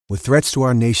With threats to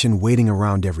our nation waiting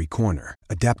around every corner,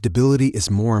 adaptability is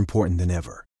more important than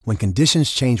ever. When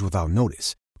conditions change without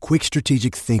notice, quick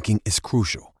strategic thinking is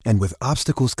crucial. And with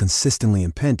obstacles consistently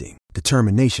impending,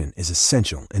 determination is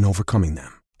essential in overcoming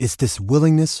them. It's this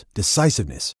willingness,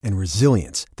 decisiveness, and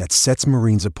resilience that sets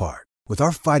Marines apart. With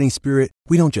our fighting spirit,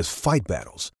 we don't just fight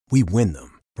battles, we win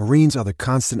them. Marines are the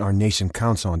constant our nation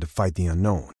counts on to fight the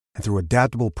unknown. And through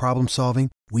adaptable problem solving,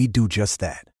 we do just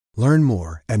that. Learn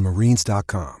more at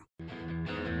marines.com.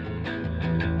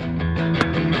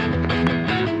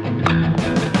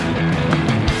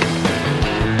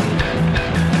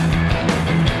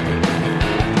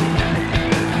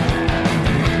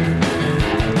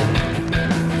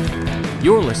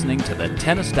 You're listening to the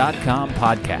Tennis.com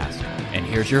podcast, and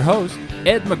here's your host,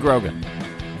 Ed McGrogan.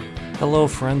 Hello,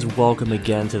 friends. Welcome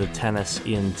again to the Tennis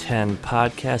in 10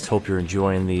 podcast. Hope you're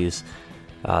enjoying these.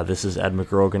 This is Ed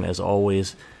McGrogan, as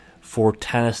always, for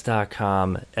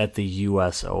Tennis.com at the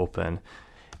U.S. Open.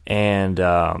 And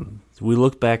we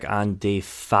look back on day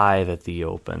 5 at the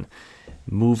Open.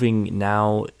 Moving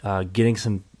now, getting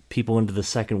some people into the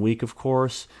second week, of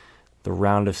course. The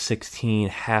round of 16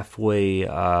 halfway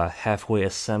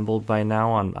assembled by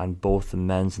now on both the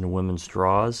men's and women's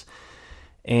draws.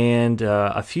 And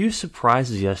a few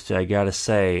surprises yesterday, I got to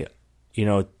say. You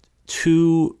know,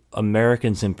 two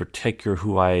Americans in particular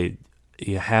who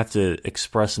you have to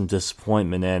express some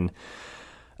disappointment in.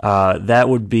 That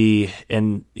would be,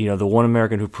 and you know, the one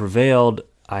American who prevailed,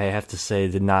 I have to say,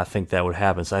 did not think that would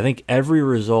happen. So I think every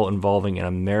result involving an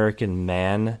American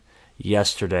man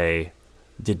yesterday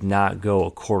did not go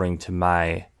according to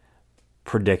my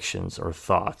predictions or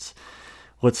thoughts.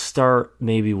 Let's start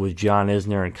maybe with John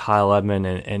Isner and Kyle Edmund.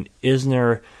 And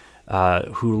Isner,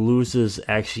 who loses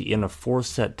actually in a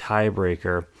 4-set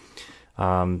tiebreaker,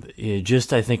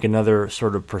 just I think another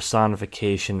sort of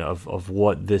personification of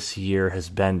what this year has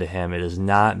been to him. It has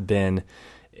not been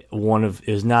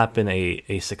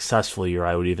a successful year,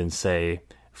 I would even say,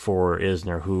 for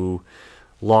Isner, who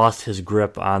lost his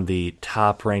grip on the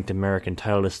top-ranked American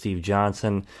title to Steve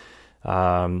Johnson.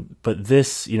 But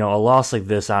this, you know, a loss like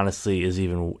this, honestly, is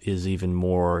even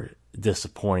more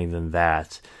disappointing than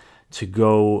that. To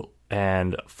go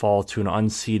and fall to an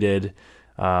unseeded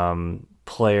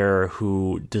player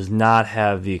who does not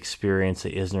have the experience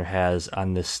that Isner has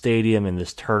on this stadium, in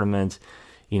this tournament,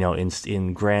 you know,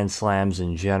 in Grand Slams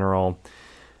in general.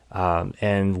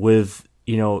 And with,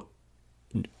 you know,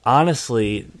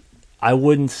 honestly, I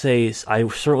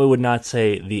certainly would not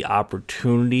say the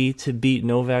opportunity to beat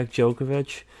Novak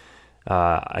Djokovic.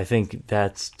 I think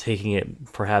that's taking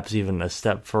it perhaps even a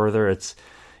step further. It's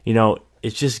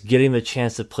just getting the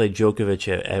chance to play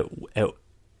Djokovic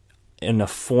in a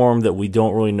form that we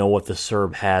don't really know what the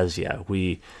Serb has yet.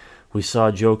 We saw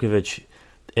Djokovic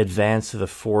advance to the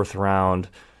 4th round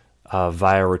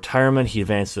via retirement. He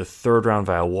advanced to the 3rd round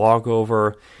via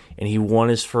walkover. And he won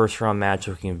his first-round match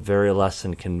looking very less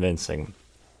than convincing.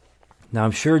 Now,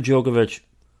 I'm sure Djokovic,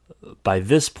 by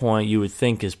this point, you would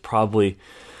think is probably,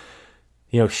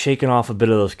 you know, shaking off a bit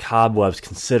of those cobwebs,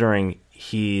 considering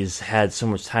he's had so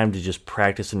much time to just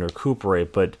practice and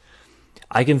recuperate. But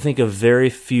I can think of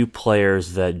very few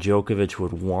players that Djokovic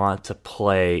would want to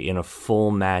play in a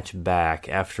full match back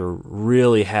after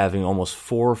really having almost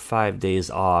 4 or 5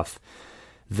 days off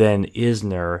than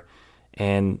Isner.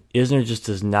 And Isner just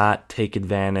does not take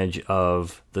advantage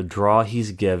of the draw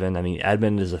he's given. I mean,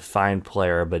 Edmund is a fine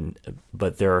player,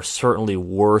 but there are certainly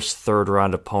worse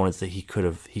 3rd-round opponents that he could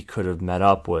have met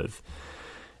up with.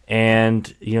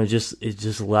 And you know, it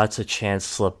just lets a chance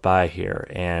slip by here.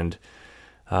 And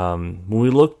when we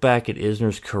look back at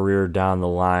Isner's career down the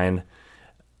line,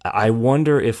 I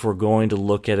wonder if we're going to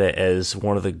look at it as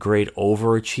one of the great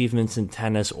overachievements in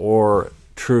tennis, or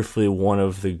truthfully one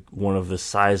of the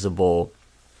sizable,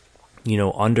 you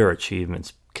know,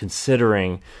 underachievements,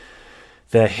 considering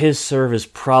that his serve is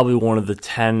probably one of the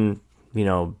 10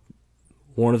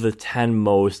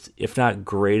 most, if not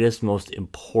greatest, most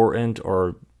important,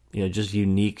 or you know, just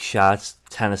unique shots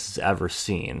tennis has ever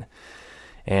seen.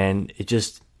 And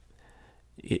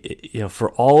you know,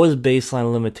 for all his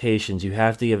baseline limitations, you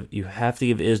have to give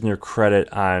Isner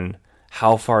credit on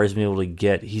how far he's been able to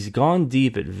get. He's gone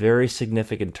deep at very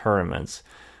significant tournaments,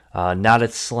 not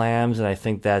at slams, and I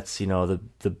think that's, you know,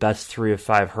 the best 3 of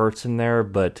 5 hurts in there.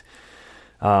 But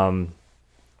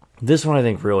this one I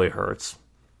think really hurts,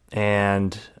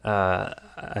 and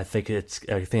I think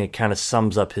it kind of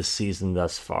sums up his season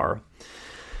thus far.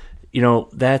 You know,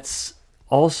 that's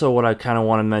also what I kind of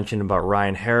want to mention about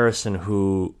Ryan Harrison,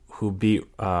 who beat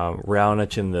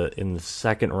Raonic in the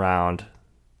 2nd round,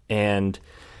 and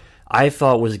I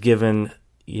thought was given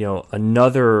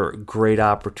another great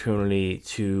opportunity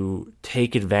to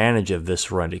take advantage of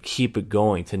this run, to keep it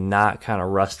going, to not kind of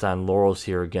rest on laurels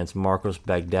here against Marcos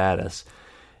Baghdatis,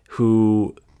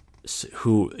 who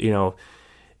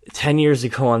 10 years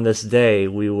ago on this day,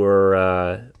 we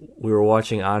were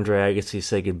watching Andre Agassi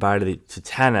say goodbye to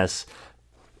tennis.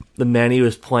 The man he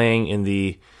was playing in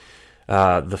the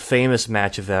famous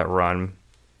match of that run,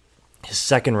 his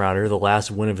second rounder, the last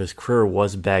win of his career,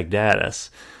 was Baghdatis.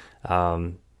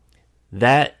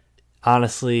 That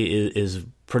honestly is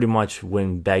pretty much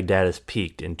when Baghdatis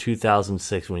peaked in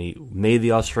 2006 when he made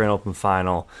the Australian Open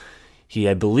final. He,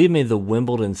 I believe, made the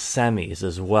Wimbledon semis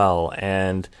as well,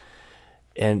 and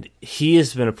he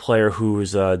has been a player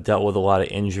who's dealt with a lot of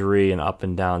injury and up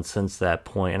and down since that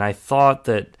point. And I thought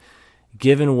that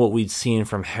given what we'd seen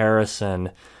from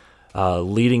Harrison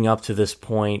leading up to this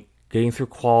point, getting through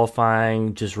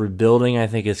qualifying, just rebuilding, I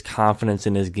think, his confidence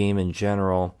in his game in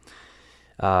general,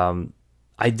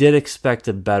 I did expect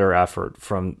a better effort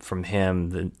from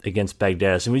him against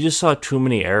Baghdatis. And we just saw too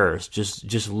many errors,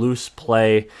 just loose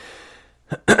play,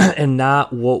 and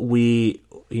not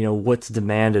what's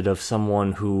demanded of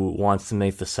someone who wants to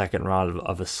make the second round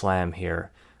of a slam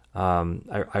here.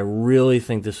 I really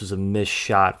think this was a missed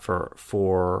shot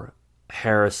for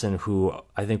Harrison, who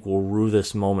I think will rue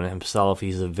this moment himself.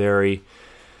 He's a very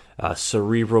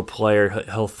cerebral player.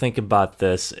 He'll think about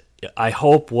this. I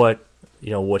hope what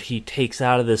he takes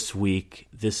out of this week,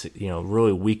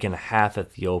 really week and a half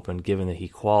at the Open, given that he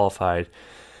qualified,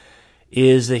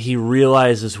 is that he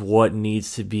realizes what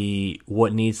needs to be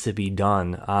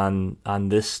done on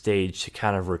this stage to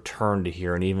kind of return to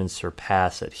here and even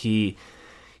surpass it. He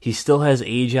still has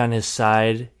age on his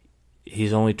side.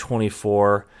 He's only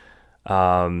 24.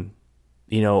 There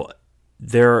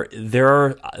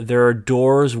are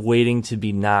doors waiting to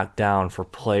be knocked down for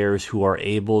players who are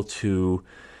able to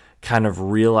kind of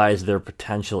realize their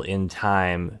potential in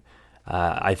time.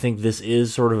 I think this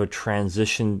is sort of a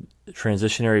transitionary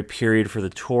period for the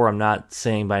tour. I'm not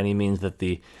saying by any means that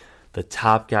the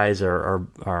top guys are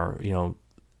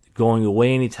going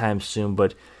away anytime soon,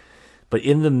 but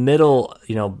in the middle,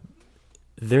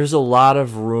 there's a lot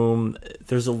of room.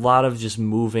 There's a lot of just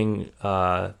moving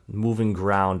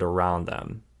ground around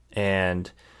them,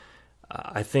 and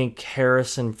I think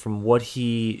Harrison, from what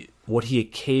he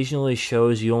occasionally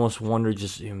shows, you almost wonder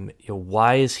just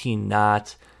why is he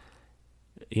not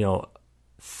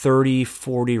 30,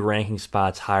 40 ranking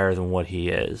spots higher than what he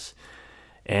is.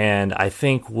 And I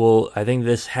think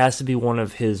this has to be one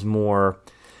of his more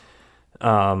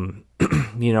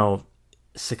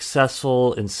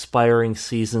successful, inspiring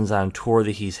seasons on tour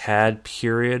that he's had,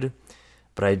 period.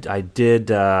 But I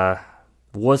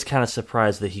was kind of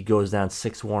surprised that he goes down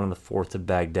 6-1 in the fourth to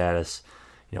Baghdatis,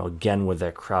 again with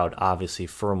that crowd obviously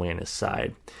firmly on his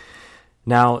side.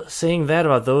 Now, saying that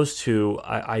about those two,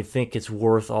 I think it's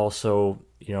worth also,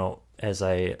 as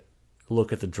I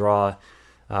look at the draw,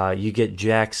 you get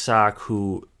Jack Sock,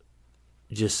 who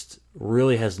just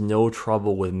really has no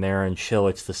trouble with Marin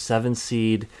Cilic, the 7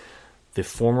 seed, the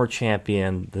former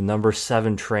champion. The number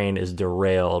 7 train is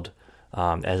derailed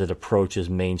as it approaches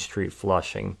Main Street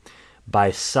Flushing by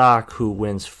Sock, who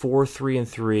wins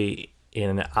 4-3-3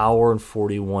 in an hour and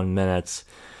 41 minutes.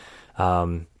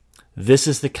 This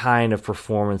is the kind of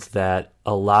performance that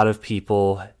a lot of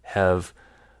people have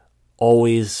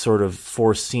always sort of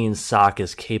foreseen Sock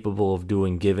as capable of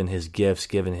doing, given his gifts,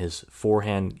 given his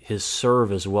forehand, his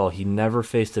serve as well. He never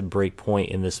faced a break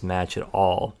point in this match at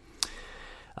all.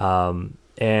 And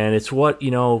it's what,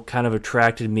 kind of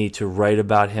attracted me to write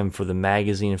about him for the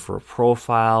magazine, for a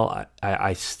profile.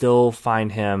 I still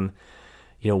find him,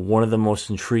 one of the most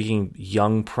intriguing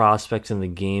young prospects in the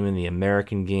game, in the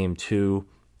American game too.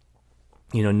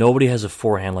 Nobody has a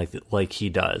forehand like he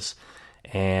does.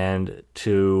 And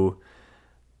to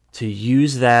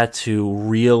use that to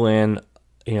reel in,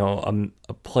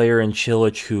 a player in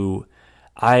Cilic who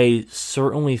I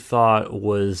certainly thought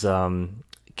was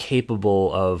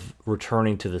capable of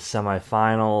returning to the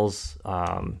semifinals.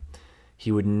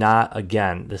 He would not,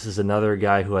 again, this is another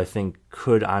guy who I think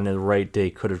could, on the right day,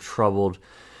 could have troubled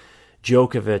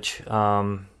Djokovic,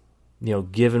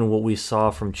 given what we saw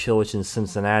from Cilic in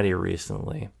Cincinnati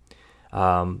recently.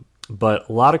 But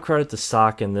a lot of credit to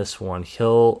Sock in this one.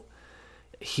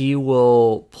 He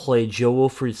will play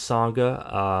Jo-Wilfried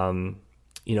Tsonga,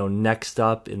 next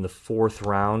up in the fourth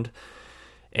round.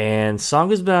 And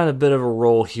Tsonga's been on a bit of a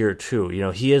roll here too.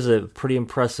 He has a pretty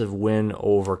impressive win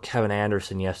over Kevin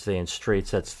Anderson yesterday in straight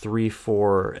sets,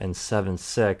 3-4 and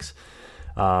 7-6.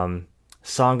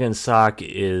 Tsonga and Sock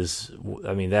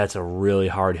that's a really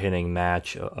hard-hitting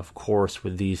match, of course,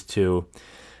 with these two.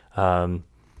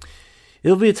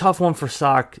 it'll be a tough one for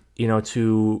Sock,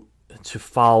 to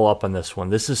follow up on this one.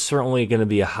 This is certainly going to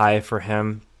be a high for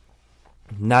him.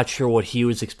 Not sure what he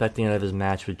was expecting out of his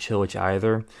match with Cilic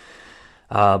either.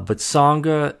 But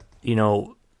Tsonga,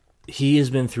 he has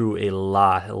been through a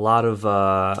lot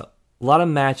of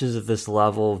matches at this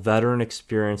level, veteran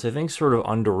experience. I think sort of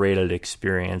underrated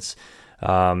experience.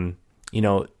 Tsonga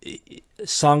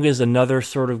is another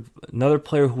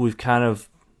player who we've kind of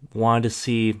wanted to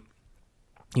see,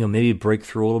 maybe break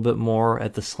through a little bit more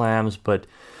at the slams, but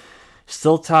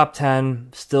still top 10,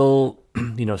 still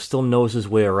knows his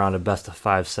way around a best of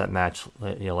 5 set match,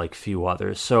 like few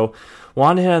others. So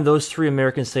wanted to hit on those 3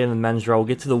 Americans stay in the men's draw. We'll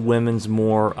get to the women's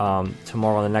more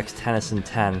tomorrow on the next Tennis in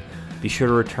 10. Be sure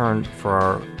to return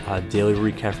for our daily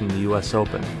recap from the U.S.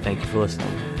 Open. Thank you for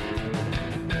listening.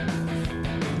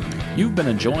 You've been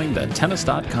enjoying the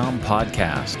Tennis.com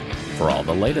podcast. For all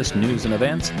the latest news and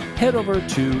events, head over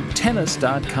to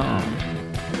Tennis.com.